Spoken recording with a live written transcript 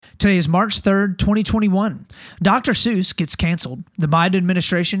Today is March 3rd, 2021. Dr. Seuss gets canceled. The Biden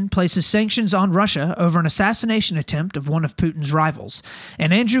administration places sanctions on Russia over an assassination attempt of one of Putin's rivals.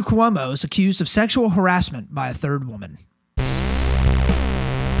 And Andrew Cuomo is accused of sexual harassment by a third woman.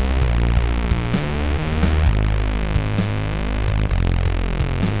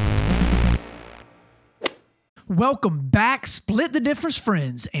 Welcome back, Split the Difference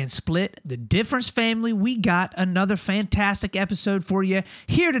friends and Split the Difference family. We got another fantastic episode for you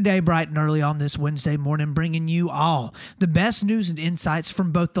here today, bright and early on this Wednesday morning, bringing you all the best news and insights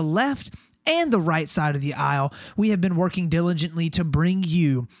from both the left and the right side of the aisle. We have been working diligently to bring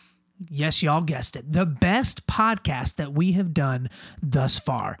you, yes, y'all guessed it, the best podcast that we have done thus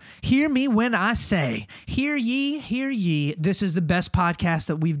far. Hear me when I say, hear ye, this is the best podcast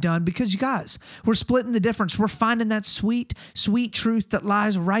that we've done because, you guys, we're splitting the difference. We're finding that sweet, sweet truth that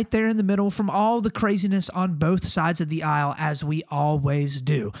lies right there in the middle from all the craziness on both sides of the aisle, as we always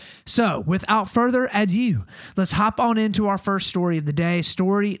do. So, without further ado, let's hop on into our first story of the day,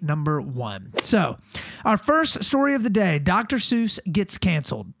 story number 1. So, our first story of the day, Dr. Seuss gets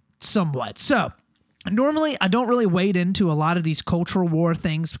canceled. Somewhat. So, normally I don't really wade into a lot of these cultural war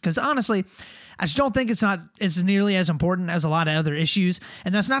things because honestly, I just don't think it's nearly as important as a lot of other issues.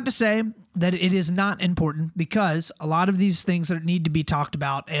 And that's not to say that it is not important, because a lot of these things that need to be talked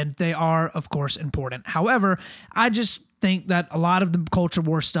about, and they are, of course, important. However, I just think that a lot of the culture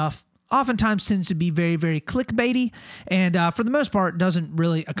war stuff oftentimes tends to be very, very clickbaity, and for the most part doesn't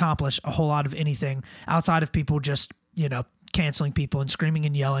really accomplish a whole lot of anything outside of people just, canceling people and screaming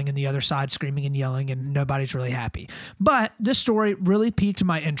and yelling, and the other side screaming and yelling, and nobody's really happy. But this story really piqued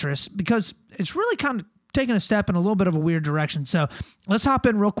my interest because it's really kind of taking a step in a little bit of a weird direction. So let's hop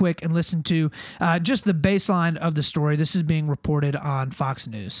in real quick and listen to just the baseline of the story. This is being reported on Fox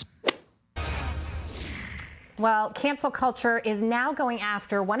News. Well, cancel culture is now going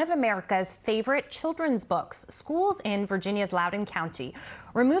after one of America's favorite children's books. Schools in Virginia's Loudoun County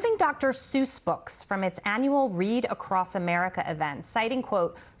removing Dr. Seuss books from its annual Read Across America event, citing,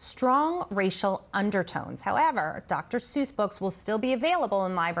 quote, strong racial undertones. However, Dr. Seuss books will still be available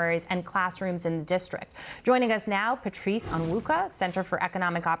in libraries and classrooms in the district. Joining us now, Patrice Onwuka, Center for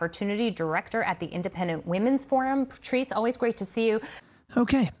Economic Opportunity Director at the Independent Women's Forum. Patrice, always great to see you.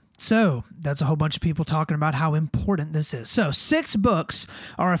 Okay. So that's a whole bunch of people talking about how important this is. So 6 books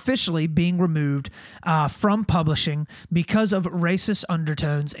are officially being removed from publishing because of racist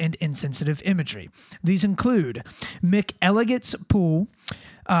undertones and insensitive imagery. These include McElligot's Pool,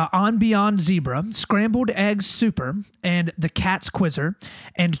 On Beyond Zebra, Scrambled Eggs Super, and The Cat's Quizzer,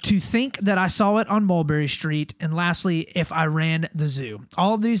 and To Think That I Saw It on Mulberry Street, and lastly, If I Ran the Zoo.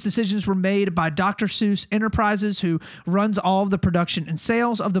 All of these decisions were made by Dr. Seuss Enterprises, who runs all of the production and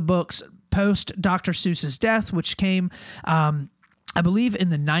sales of the books post Dr. Seuss's death, which came I believe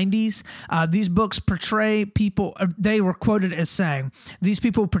in the 90s. These books portray people, they were quoted as saying, these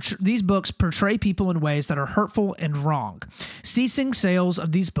books portray people in ways that are hurtful and wrong. Ceasing sales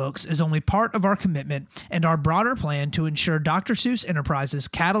of these books is only part of our commitment and our broader plan to ensure Dr. Seuss Enterprises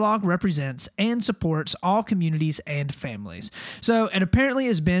catalog represents and supports all communities and families. So it apparently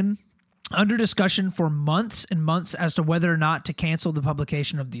has been under discussion for months and months as to whether or not to cancel the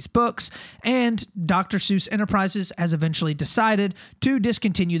publication of these books, and Dr. Seuss Enterprises has eventually decided to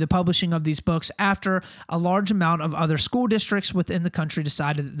discontinue the publishing of these books after a large amount of other school districts within the country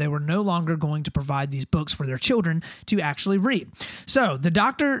decided that they were no longer going to provide these books for their children to actually read. So the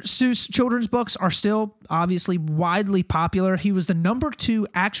Dr. Seuss children's books are still obviously widely popular. He was the number 2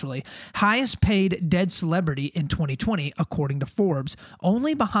 actually highest paid dead celebrity in 2020, according to Forbes,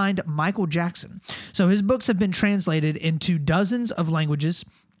 only behind Michael Jackson. So his books have been translated into dozens of languages,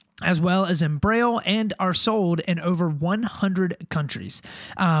 as well as in Braille, and are sold in over 100 countries.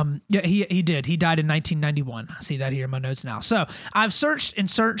 He did. He died in 1991. I see that here in my notes now. So I've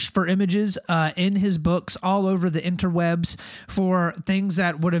searched for images in his books all over the interwebs for things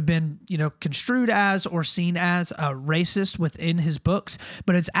that would have been, construed as or seen as racist within his books.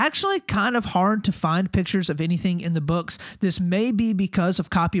 But it's actually kind of hard to find pictures of anything in the books. This may be because of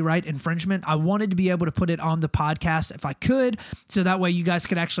copyright infringement. I wanted to be able to put it on the podcast if I could, so that way you guys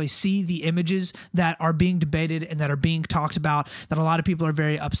could actually see the images that are being debated and that are being talked about, that a lot of people are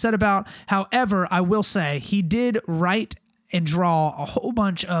very upset about. However, I will say he did write and draw a whole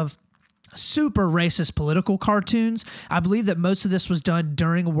bunch of super racist political cartoons. I believe that most of this was done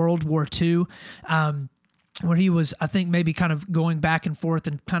during World War II. Where he was, I think, maybe kind of going back and forth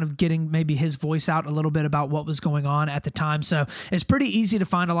and kind of getting maybe his voice out a little bit about what was going on at the time. So it's pretty easy to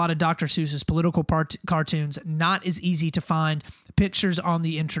find a lot of Dr. Seuss's political cartoons. Not as easy to find pictures on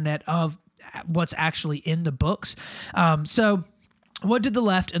the internet of what's actually in the books. So what did the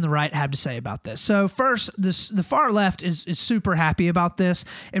left and the right have to say about this? So first, the far left is super happy about this.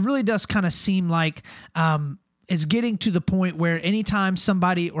 It really does kind of seem like it's getting to the point where anytime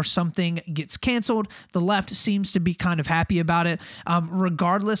somebody or something gets canceled, the left seems to be kind of happy about it,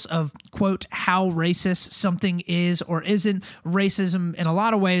 regardless of, quote, how racist something is or isn't. Racism, in a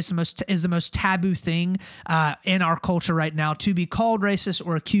lot of ways, is the most taboo thing in our culture right now. To be called racist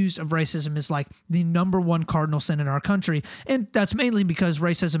or accused of racism is like the number one cardinal sin in our country, and that's mainly because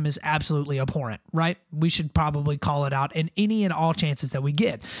racism is absolutely abhorrent, right? We should probably call it out in any and all chances that we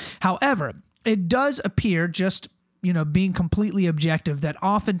get. However, it does appear, just being completely objective, that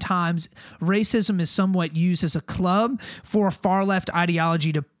oftentimes racism is somewhat used as a club for far left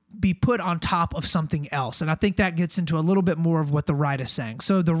ideology to be put on top of something else. And I think that gets into a little bit more of what the right is saying.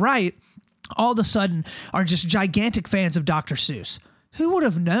 So the right, all of a sudden, are just gigantic fans of Dr. Seuss. Who would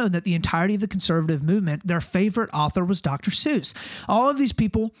have known that the entirety of the conservative movement, their favorite author was Dr. Seuss? All of these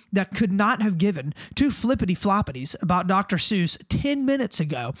people that could not have given two flippity floppities about Dr. Seuss 10 minutes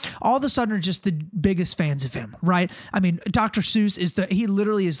ago, all of a sudden are just the biggest fans of him, right? I mean, Dr. Seuss he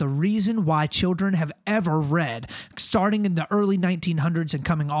literally is the reason why children have ever read, starting in the early 1900s and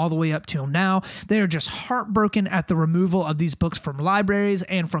coming all the way up till now. They are just heartbroken at the removal of these books from libraries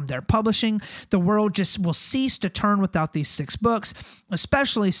and from their publishing. The world just will cease to turn without these 6 books.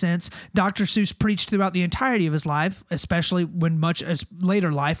 Especially since Dr. Seuss preached throughout the entirety of his life, especially when much of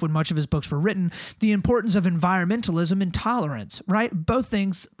his books were written, the importance of environmentalism and tolerance, right? Both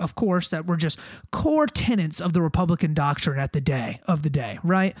things, of course, that were just core tenets of the Republican doctrine of the day,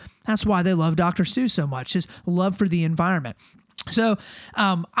 right? That's why they love Dr. Seuss so much, his love for the environment. So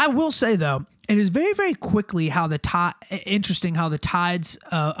I will say, though, it is very, very quickly interesting how the tides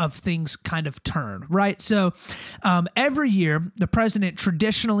of things kind of turn, right? So every year, the president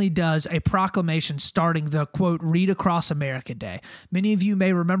traditionally does a proclamation starting the, quote, Read Across America Day. Many of you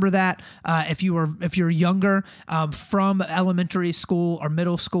may remember that if you're younger, from elementary school or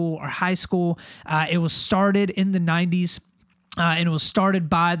middle school or high school. It was started in the 90s. And it was started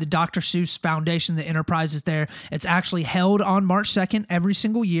by the Dr. Seuss Foundation, the enterprises there. It's actually held on March 2nd every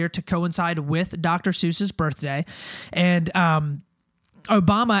single year to coincide with Dr. Seuss's birthday. And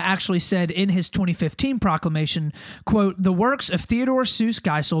Obama actually said in his 2015 proclamation, quote, "The works of Theodore Seuss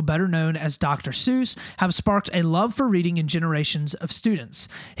Geisel, better known as Dr. Seuss, have sparked a love for reading in generations of students.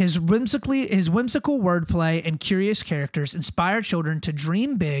 His whimsical wordplay and curious characters inspire children to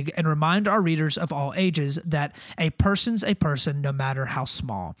dream big and remind our readers of all ages that a person's a person, no matter how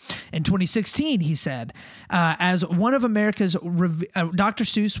small." In 2016, he said, Dr.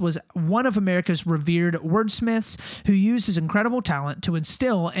 Seuss was one of America's revered wordsmiths who used his incredible talent to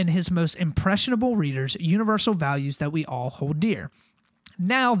instill in his most impressionable readers universal values that we all hold dear.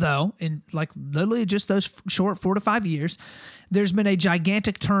 Now, though, in like literally just those short 4 to 5 years, there's been a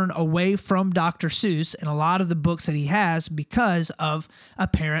gigantic turn away from Dr. Seuss and a lot of the books that he has because of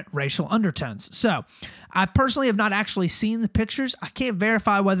apparent racial undertones. So I personally have not actually seen the pictures. I can't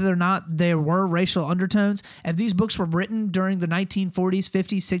verify whether or not there were racial undertones. If these books were written during the 1940s,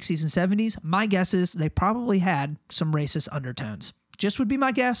 50s, 60s, and 70s, my guess is they probably had some racist undertones. Just would be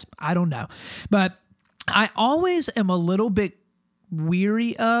my guess. I don't know. But I always am a little bit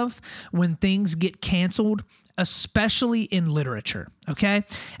weary of when things get canceled, especially in literature, okay?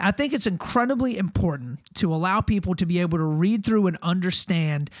 I think it's incredibly important to allow people to be able to read through and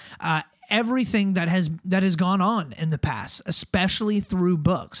understand everything that has gone on in the past, especially through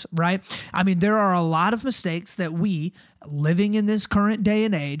books, right? I mean, there are a lot of mistakes that we, living in this current day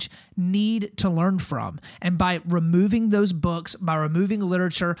and age, need to learn from. And by removing those books, by removing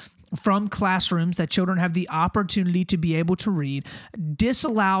literature from classrooms that children have the opportunity to be able to read,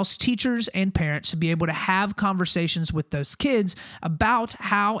 disallows teachers and parents to be able to have conversations with those kids about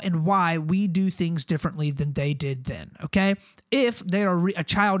how and why we do things differently than they did then, okay? If a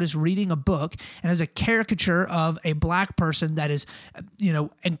child is reading a book and has a caricature of a black person that is,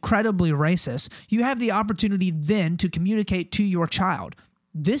 incredibly racist, you have the opportunity then to communicate to your child,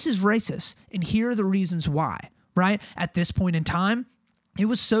 this is racist, and here are the reasons why, right? At this point in time, it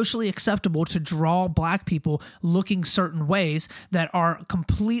was socially acceptable to draw black people looking certain ways that are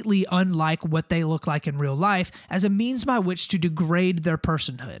completely unlike what they look like in real life as a means by which to degrade their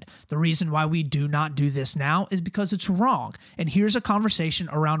personhood. The reason why we do not do this now is because it's wrong. And here's a conversation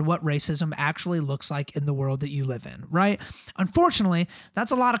around what racism actually looks like in the world that you live in, right? Unfortunately,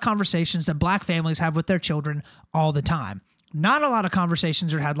 that's a lot of conversations that black families have with their children all the time. Not a lot of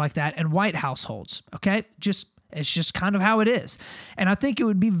conversations are had like that in white households, okay? It's just kind of how it is. And I think it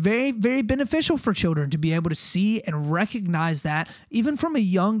would be very, very beneficial for children to be able to see and recognize that even from a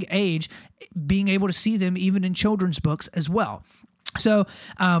young age, being able to see them even in children's books as well. So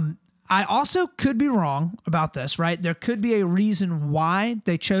I also could be wrong about this, right? There could be a reason why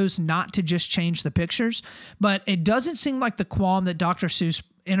they chose not to just change the pictures, but it doesn't seem like the qualm that Dr. Seuss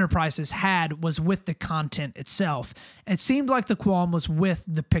Enterprises had was with the content itself. It seemed like the qualm was with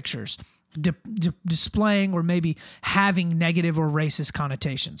the pictures. Displaying or maybe having negative or racist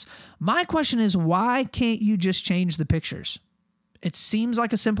connotations. My question is, why can't you just change the pictures? It seems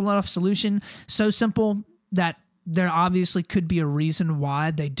like a simple enough solution, so simple that there obviously could be a reason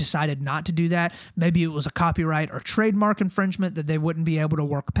why they decided not to do that. Maybe it was a copyright or trademark infringement that they wouldn't be able to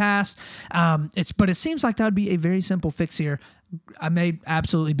work past. But it seems like that would be a very simple fix here. I may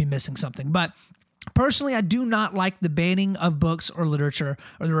absolutely be missing something, but personally, I do not like the banning of books or literature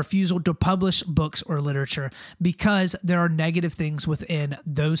or the refusal to publish books or literature because there are negative things within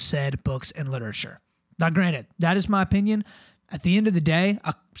those said books and literature. Now, granted, that is my opinion. At the end of the day,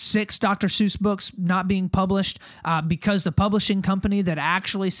 6 Dr. Seuss books not being published because the publishing company that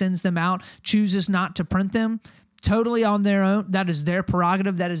actually sends them out chooses not to print them, totally on their own. That is their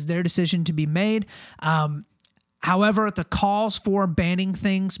prerogative. That is their decision to be made. However, the calls for banning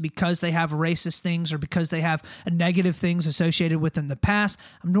things because they have racist things or because they have negative things associated with in the past,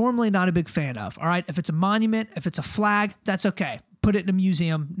 I'm normally not a big fan of. All right, if it's a monument, if it's a flag, that's okay. Put it in a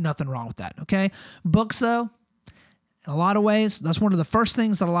museum, nothing wrong with that, okay? Books, though, in a lot of ways, that's one of the first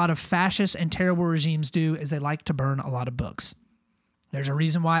things that a lot of fascist and terrible regimes do is they like to burn a lot of books. There's a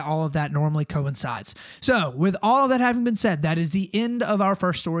reason why all of that normally coincides. So with all of that having been said, that is the end of our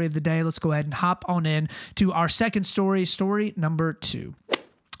first story of the day. Let's go ahead and hop on in to our second story, story number 2.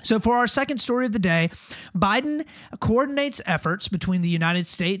 So for our second story of the day, Biden coordinates efforts between the United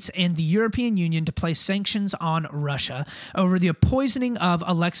States and the European Union to place sanctions on Russia over the poisoning of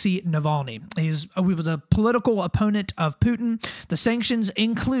Alexei Navalny. He was a political opponent of Putin. The sanctions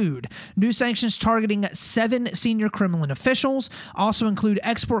include new sanctions targeting 7 senior Kremlin officials, also include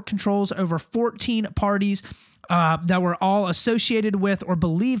export controls over 14 parties that were all associated with or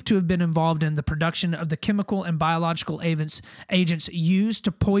believed to have been involved in the production of the chemical and biological agents used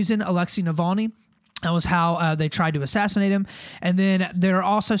to poison Alexei Navalny. That was how they tried to assassinate him. And then there are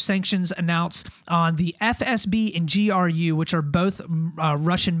also sanctions announced on the FSB and GRU, which are both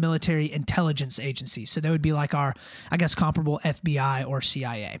Russian military intelligence agencies. So they would be like our, I guess, comparable FBI or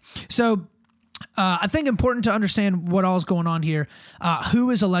CIA. So I think important to understand what all is going on here.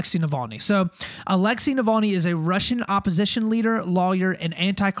 Who is Alexei Navalny? So Alexei Navalny is a Russian opposition leader, lawyer, and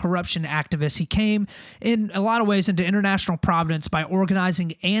anti-corruption activist. He came in a lot of ways into international prominence by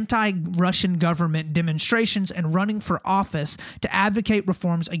organizing anti-Russian government demonstrations and running for office to advocate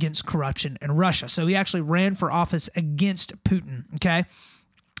reforms against corruption in Russia. So he actually ran for office against Putin, okay?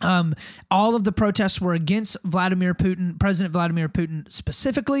 All of the protests were against Vladimir Putin, President Vladimir Putin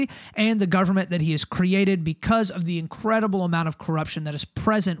specifically, and the government that he has created because of the incredible amount of corruption that is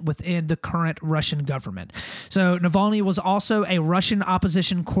present within the current Russian government. So Navalny was also a Russian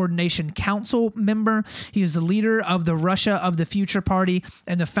Opposition Coordination Council member. He is the leader of the Russia of the Future Party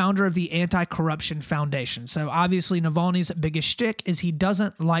and the founder of the Anti-Corruption Foundation. So obviously Navalny's biggest shtick is he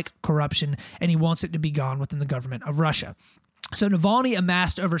doesn't like corruption and he wants it to be gone within the government of Russia. So Navalny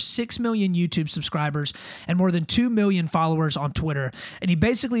amassed over 6 million YouTube subscribers and more than 2 million followers on Twitter. And he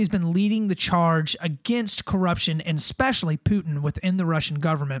basically has been leading the charge against corruption and especially Putin within the Russian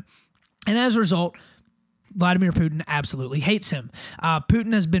government. And as a result, Vladimir Putin absolutely hates him.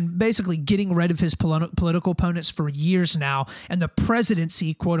 Putin has been basically getting rid of his political opponents for years now, and the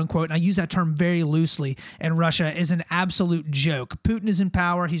presidency, quote unquote, and I use that term very loosely, in Russia is an absolute joke. Putin is in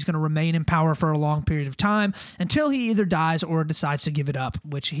power. He's going to remain in power for a long period of time until he either dies or decides to give it up,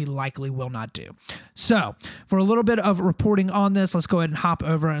 which he likely will not do. So for a little bit of reporting on this, let's go ahead and hop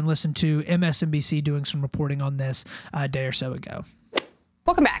over and listen to MSNBC doing some reporting on this a day or so ago.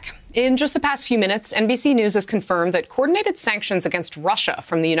 Welcome back. In just the past few minutes, NBC News has confirmed that coordinated sanctions against Russia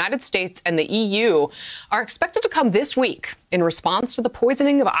from the United States and the EU are expected to come this week in response to the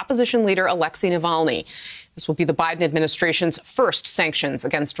poisoning of opposition leader Alexei Navalny. This will be the Biden administration's first sanctions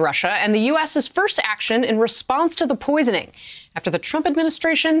against Russia and the U.S.'s first action in response to the poisoning after the Trump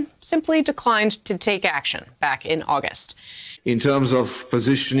administration simply declined to take action back in August. In terms of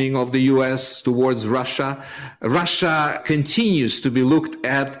positioning of the U.S. towards Russia, Russia continues to be looked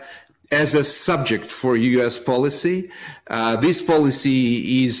at as a subject for U.S. policy. This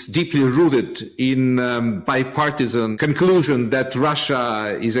policy is deeply rooted in bipartisan conclusion that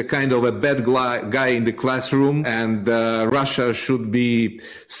Russia is a kind of a bad guy in the classroom, and Russia should be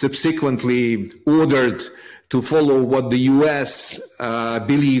subsequently ordered to follow what the U.S.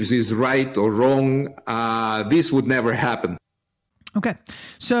 believes is right or wrong. This would never happen. Okay,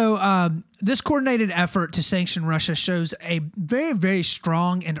 so this coordinated effort to sanction Russia shows a very, very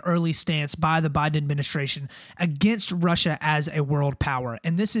strong and early stance by the Biden administration against Russia as a world power,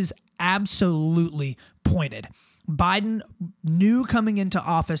 and this is absolutely pointed. Biden knew coming into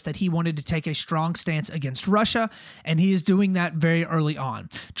office that he wanted to take a strong stance against Russia, and he is doing that very early on.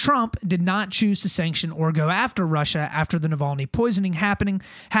 Trump did not choose to sanction or go after Russia after the Navalny poisoning happened,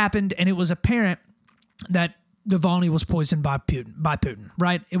 and it was apparent that Navalny was poisoned by Putin,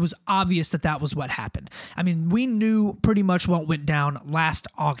 right? It was obvious that that was what happened. I mean, we knew pretty much what went down last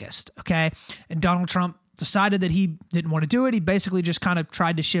August, okay? And Donald Trump decided that he didn't want to do it. He basically just kind of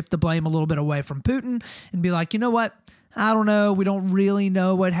tried to shift the blame a little bit away from Putin and be like, you know what? I don't know. We don't really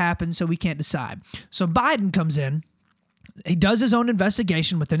know what happened, so we can't decide. So Biden comes in. He does his own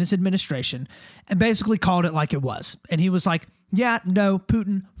investigation within his administration and basically called it like it was. And he was like, yeah, no,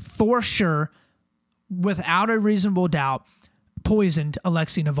 Putin for sure, without a reasonable doubt, poisoned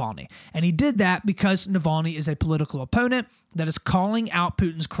Alexei Navalny. And he did that because Navalny is a political opponent that is calling out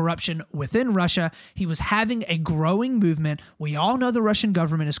Putin's corruption within Russia. He was having a growing movement. We all know the Russian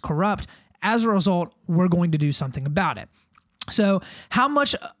government is corrupt. As a result, we're going to do something about it. So how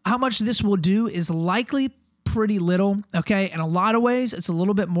much this will do is likely pretty little, okay? In a lot of ways, it's a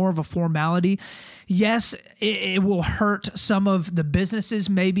little bit more of a formality. Yes, it will hurt some of the businesses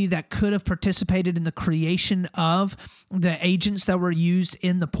maybe that could have participated in the creation of the agents that were used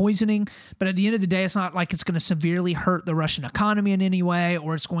in the poisoning, but at the end of the day, it's not like it's going to severely hurt the Russian economy in any way,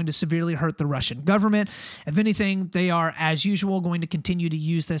 or it's going to severely hurt the Russian government. If anything, they are, as usual, going to continue to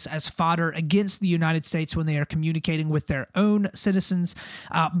use this as fodder against the United States when they are communicating with their own citizens.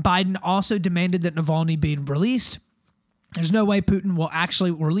 Biden also demanded that Navalny be released. There's no way Putin will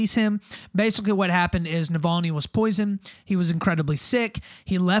actually release him. Basically, what happened is Navalny was poisoned. He was incredibly sick.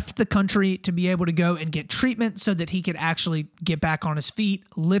 He left the country to be able to go and get treatment so that he could actually get back on his feet,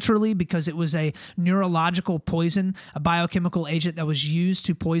 literally, because it was a neurological poison, a biochemical agent that was used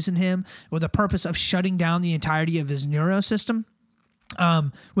to poison him with the purpose of shutting down the entirety of his neurosystem,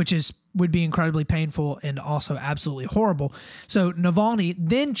 which would be incredibly painful and also absolutely horrible. So Navalny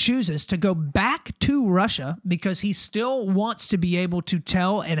then chooses to go back to Russia because he still wants to be able to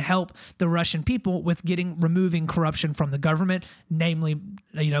tell and help the Russian people with removing corruption from the government, namely,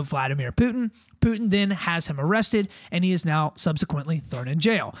 Vladimir Putin. Putin then has him arrested, and he is now subsequently thrown in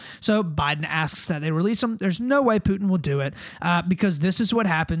jail. So Biden asks that they release him. There's no way Putin will do it because this is what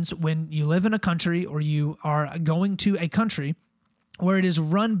happens when you live in a country or you are going to a country where it is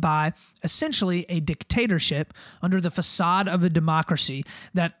run by essentially a dictatorship under the facade of a democracy,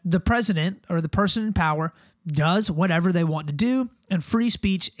 that the president or the person in power does whatever they want to do, and free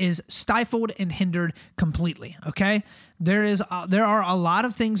speech is stifled and hindered completely, okay? There are a lot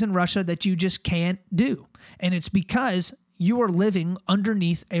of things in Russia that you just can't do, and it's because you are living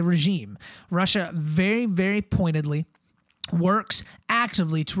underneath a regime. Russia very, very pointedly works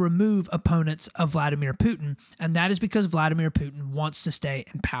actively to remove opponents of Vladimir Putin, and that is because Vladimir Putin wants to stay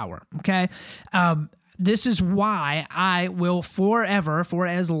in power, okay? This is why I will forever, for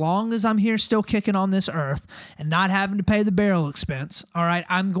as long as I'm here still kicking on this earth and not having to pay the burial expense, all right,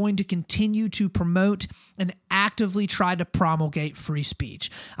 I'm going to continue to promote and actively try to promulgate free speech.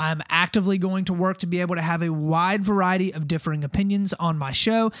 I'm actively going to work to be able to have a wide variety of differing opinions on my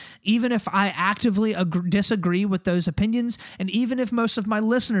show, even if I actively disagree with those opinions, and even if most of my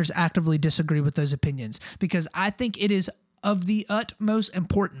listeners actively disagree with those opinions, because I think it is of the utmost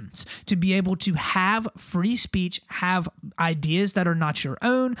importance to be able to have free speech, have ideas that are not your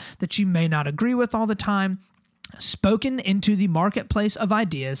own, that you may not agree with all the time, spoken into the marketplace of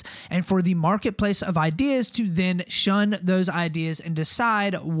ideas, and for the marketplace of ideas to then shun those ideas and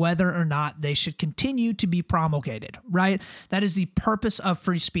decide whether or not they should continue to be promulgated, right? That is the purpose of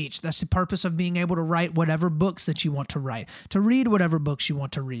free speech. That's the purpose of being able to write whatever books that you want to write, to read whatever books you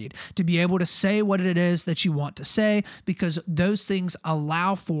want to read, to be able to say what it is that you want to say, because those things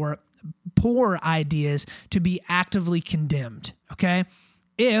allow for poor ideas to be actively condemned, okay?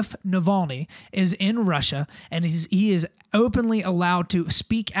 If Navalny is in Russia and he is openly allowed to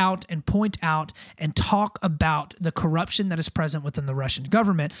speak out and point out and talk about the corruption that is present within the Russian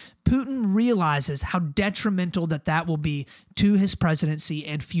government, Putin realizes how detrimental that will be to his presidency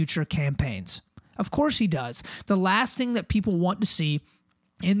and future campaigns. Of course he does. The last thing that people want to see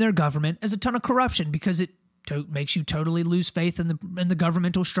in their government is a ton of corruption, because it makes you totally lose faith in the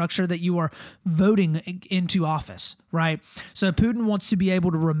governmental structure that you are voting into office, right? So Putin wants to be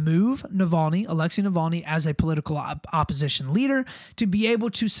able to remove Alexei Navalny, as a political opposition leader, to be able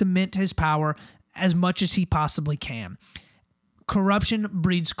to cement his power as much as he possibly can. corruption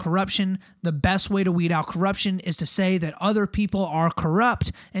breeds corruption. The best way to weed out corruption is to say that other people are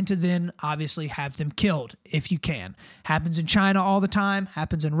corrupt and to then obviously have them killed if you can. Happens in China all the time,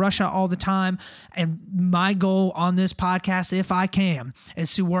 happens in Russia all the time. And my goal on this podcast, if I can,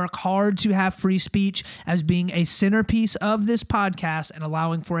 is to work hard to have free speech as being a centerpiece of this podcast and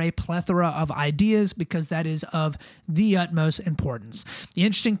allowing for a plethora of ideas, because that is of the utmost importance. The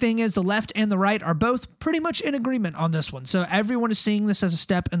interesting thing is the left and the right are both pretty much in agreement on this one. So everyone is seeing this as a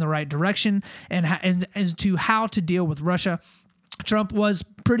step in the right direction and as to how to deal with Russia. Trump was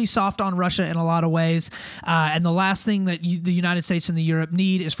pretty soft on Russia in a lot of ways. And the last thing that the United States and the Europe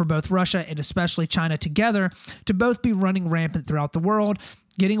need is for both Russia and especially China together to both be running rampant throughout the world,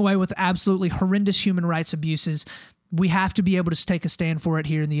 getting away with absolutely horrendous human rights abuses. We have to be able to take a stand for it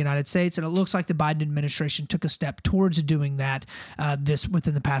here in the United States, and it looks like the Biden administration took a step towards doing that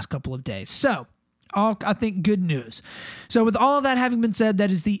within the past couple of days. So, I think good news. So with all of that having been said,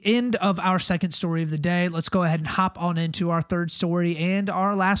 that is the end of our second story of the day. Let's go ahead and hop on into our third story and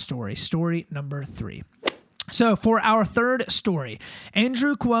our last story, story number 3. So for our third story,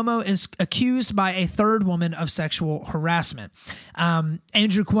 Andrew Cuomo is accused by a third woman of sexual harassment.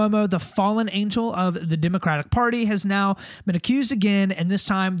 Andrew Cuomo, the fallen angel of the Democratic Party, has now been accused again, and this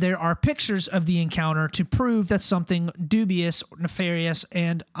time there are pictures of the encounter to prove that something dubious, nefarious,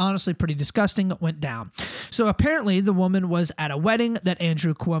 and honestly pretty disgusting went down. So apparently the woman was at a wedding that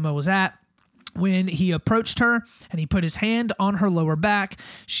Andrew Cuomo was at when he approached her and he put his hand on her lower back.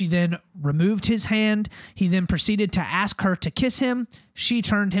 She then removed his hand. He then proceeded to ask her to kiss him. She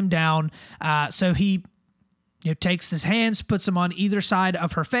turned him down. So he takes his hands, puts them on either side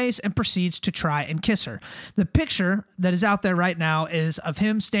of her face, and proceeds to try and kiss her. The picture that is out there right now is of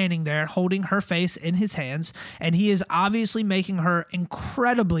him standing there holding her face in his hands, and he is obviously making her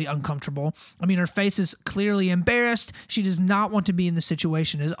incredibly uncomfortable. I mean, her face is clearly embarrassed. She does not want to be in the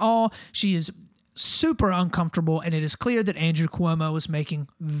situation at all. She is super uncomfortable, and it is clear that Andrew Cuomo was making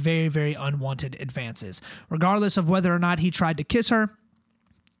very, very unwanted advances. Regardless of whether or not he tried to kiss her,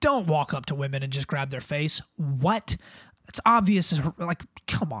 don't walk up to women and just grab their face. What? It's obvious. Like,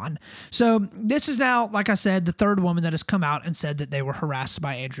 come on. So this is now, like I said, the third woman that has come out and said that they were harassed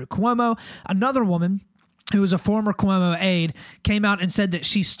by Andrew Cuomo. Another woman, who was a former Cuomo aide, came out and said that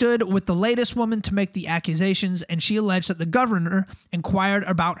she stood with the latest woman to make the accusations, and she alleged that the governor inquired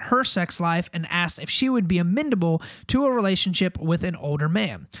about her sex life and asked if she would be amenable to a relationship with an older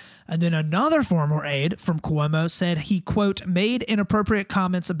man. And then another former aide from Cuomo said he, quote, made inappropriate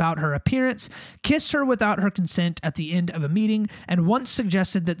comments about her appearance, kissed her without her consent at the end of a meeting, and once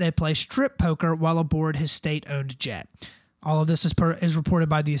suggested that they play strip poker while aboard his state-owned jet. All of this is reported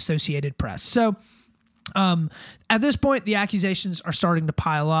by the Associated Press. So, at this point, the accusations are starting to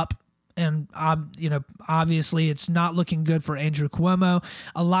pile up, and obviously it's not looking good for Andrew Cuomo.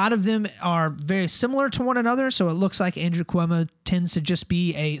 A lot of them are very similar to one another, so it looks like Andrew Cuomo tends to just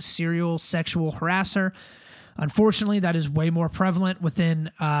be a serial sexual harasser. Unfortunately, that is way more prevalent within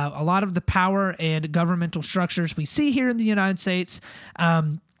a lot of the power and governmental structures we see here in the United States.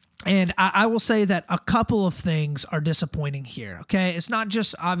 And I will say that a couple of things are disappointing here, okay? It's not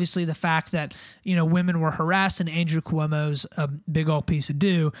just obviously the fact that, women were harassed and Andrew Cuomo's a big old piece of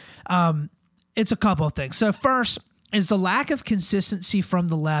do. It's a couple of things. So first is the lack of consistency from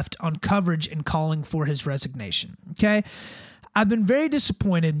the left on coverage and calling for his resignation, okay? I've been very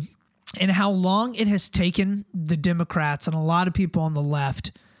disappointed in how long it has taken the Democrats and a lot of people on the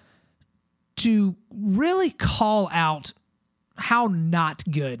left to really call out how not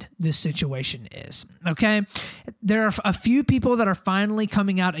good this situation is, okay? There are a few people that are finally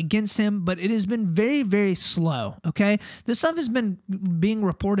coming out against him, but it has been very, very slow, okay? This stuff has been being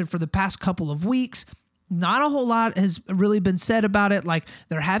reported for the past couple of weeks. Not a whole lot has really been said about it. Like,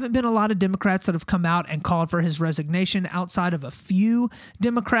 there haven't been a lot of Democrats that have come out and called for his resignation outside of a few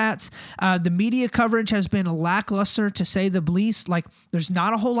Democrats. The media coverage has been lackluster, to say the least. Like, there's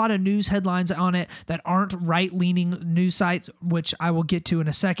not a whole lot of news headlines on it that aren't right-leaning news sites, which I will get to in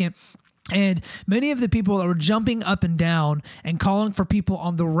a second. And many of the people that were jumping up and down and calling for people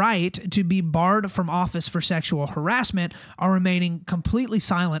on the right to be barred from office for sexual harassment are remaining completely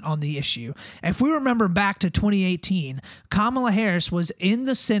silent on the issue. If we remember back to 2018, Kamala Harris was in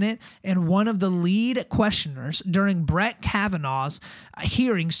the Senate and one of the lead questioners during Brett Kavanaugh's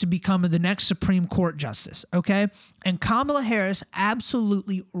hearings to become the next Supreme Court justice, okay? And Kamala Harris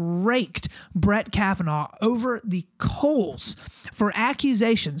absolutely raked Brett Kavanaugh over the coals for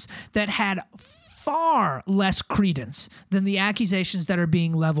accusations that had far less credence than the accusations that are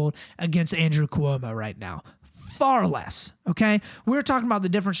being leveled against Andrew Cuomo right now. Far less, okay? We're talking about the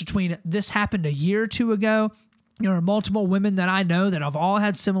difference between this happened a year or two ago There are multiple women that I know that have all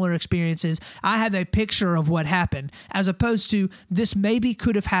had similar experiences. I have a picture of what happened, as opposed to this maybe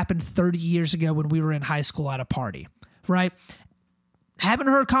could have happened 30 years ago when we were in high school at a party, right? Haven't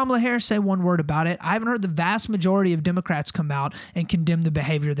heard Kamala Harris say one word about it. I haven't heard the vast majority of Democrats come out and condemn the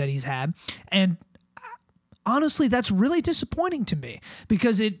behavior that he's had. And honestly, that's really disappointing to me,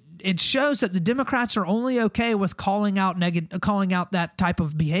 because it shows that the Democrats are only okay with calling out that type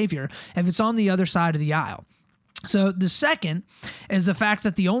of behavior if it's on the other side of the aisle. So the second is the fact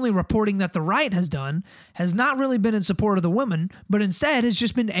that the only reporting that the right has done has not really been in support of the women, but instead has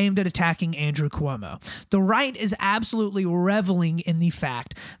just been aimed at attacking Andrew Cuomo. The right is absolutely reveling in the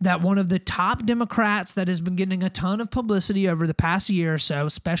fact that one of the top Democrats that has been getting a ton of publicity over the past year or so,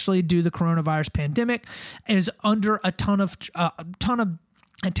 especially due to the coronavirus pandemic, is under a ton of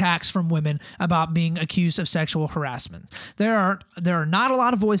attacks from women about being accused of sexual harassment. There are not a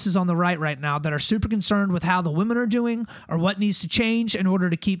lot of voices on the right now that are super concerned with how the women are doing or what needs to change in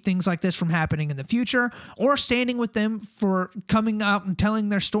order to keep things like this from happening in the future, or standing with them for coming out and telling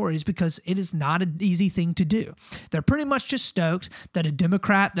their stories, because it is not an easy thing to do. They're pretty much just stoked that a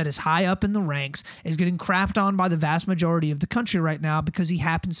Democrat that is high up in the ranks is getting crapped on by the vast majority of the country right now because he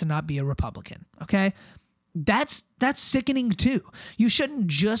happens to not be a Republican, okay? That's sickening too. You shouldn't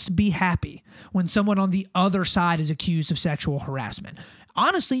just be happy when someone on the other side is accused of sexual harassment.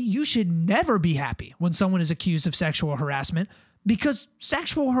 Honestly, you should never be happy when someone is accused of sexual harassment, because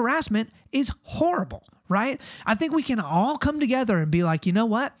sexual harassment is horrible, right? I think we can all come together and be like, you know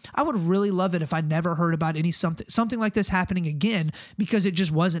what? I would really love it if I never heard about something like this happening again, because it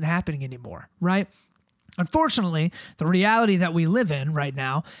just wasn't happening anymore, right? Unfortunately, the reality that we live in right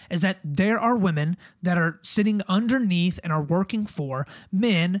now is that there are women that are sitting underneath and are working for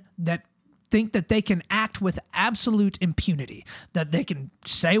men that think that they can act with absolute impunity, that they can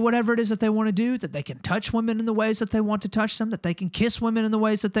say whatever it is that they want to do, that they can touch women in the ways that they want to touch them, that they can kiss women in the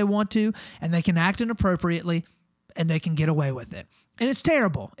ways that they want to, and they can act inappropriately, and they can get away with it. And it's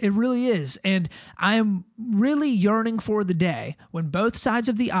terrible. It really is. And I am really yearning for the day when both sides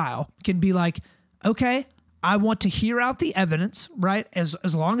of the aisle can be like, okay, I want to hear out the evidence, right? As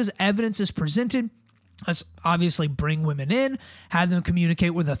long as evidence is presented, let's obviously bring women in, have them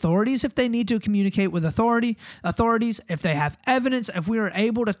communicate with authorities if they need to communicate with authorities. If they have evidence, if we are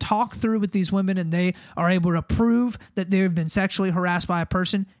able to talk through with these women and they are able to prove that they've been sexually harassed by a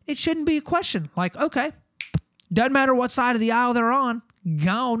person, it shouldn't be a question. Like, okay, doesn't matter what side of the aisle they're on,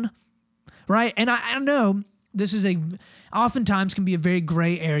 gone, right? And I know this is oftentimes can be a very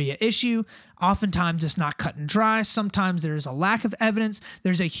gray area issue. Oftentimes it's not cut and dry. Sometimes there is a lack of evidence.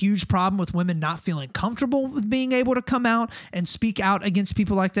 There's a huge problem with women not feeling comfortable with being able to come out and speak out against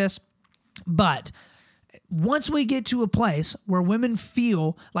people like this. But once we get to a place where women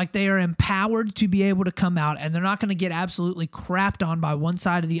feel like they are empowered to be able to come out and they're not going to get absolutely crapped on by one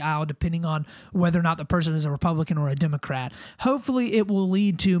side of the aisle, depending on whether or not the person is a Republican or a Democrat, hopefully it will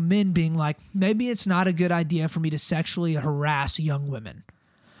lead to men being like, maybe it's not a good idea for me to sexually harass young women.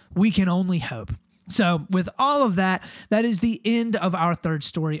 We can only hope. So with all of that, that is the end of our third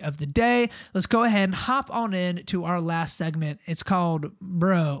story of the day. Let's go ahead and hop on in to our last segment. It's called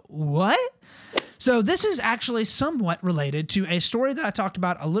Bro, What? So this is actually somewhat related to a story that I talked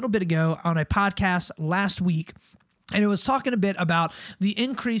about a little bit ago on a podcast last week. And it was talking a bit about the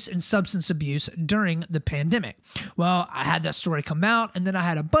increase in substance abuse during the pandemic. Well, I had that story come out, and then I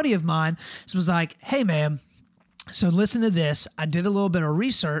had a buddy of mine who was like, hey, man, so listen to this. I did a little bit of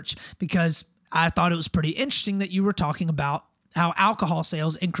research because I thought it was pretty interesting that you were talking about how alcohol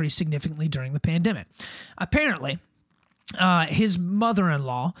sales increased significantly during the pandemic. Apparently, his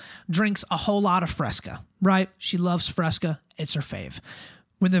mother-in-law drinks a whole lot of Fresca, right? She loves Fresca. It's her fave.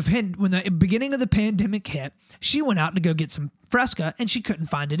 When the beginning of the pandemic hit, she went out to go get some Fresca, and she couldn't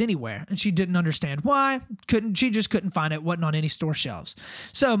find it anywhere. And she didn't understand why. She just couldn't find it. Wasn't on any store shelves.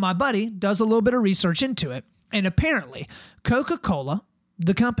 So my buddy does a little bit of research into it, and apparently Coca-Cola,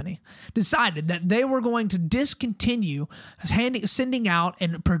 the company, decided that they were going to discontinue sending out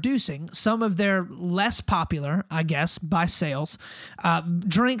and producing some of their less popular, I guess, by sales,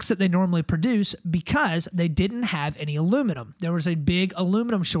 drinks that they normally produce because they didn't have any aluminum. There was a big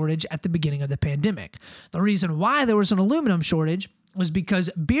aluminum shortage at the beginning of the pandemic. The reason why there was an aluminum shortage was because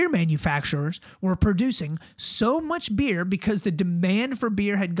beer manufacturers were producing so much beer because the demand for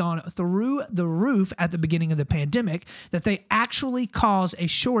beer had gone through the roof at the beginning of the pandemic that they actually caused a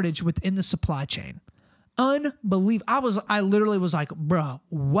shortage within the supply chain. Unbelievable. I literally was like, bro,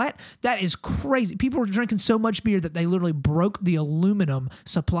 what? That is crazy. People were drinking so much beer that they literally broke the aluminum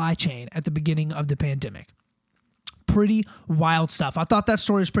supply chain at the beginning of the pandemic. pretty wild stuff. I thought that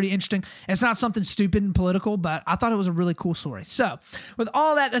story was pretty interesting. It's not something stupid and political, but I thought it was a really cool story. So with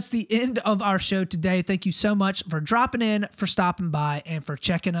all that, that's the end of our show today. Thank you so much for dropping in, for stopping by, and for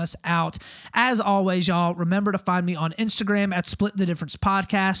checking us out. As always, y'all, remember to find me on Instagram at Split the Difference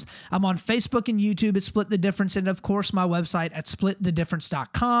Podcast. I'm on Facebook and YouTube at Split the Difference, and of course, my website at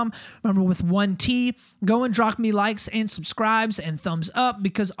splitthedifference.com. Remember, with one T, go and drop me likes and subscribes and thumbs up,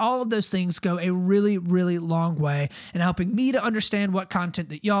 because all of those things go a really, really long way in helping me to understand what content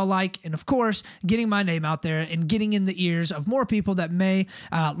that y'all like, and of course, getting my name out there and getting in the ears of more people that may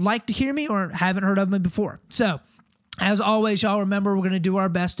like to hear me or haven't heard of me before. So, as always, y'all, remember, we're going to do our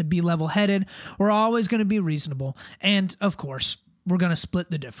best to be level-headed. We're always going to be reasonable. And, of course, we're going to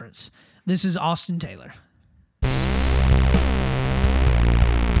split the difference. This is Austin Taylor.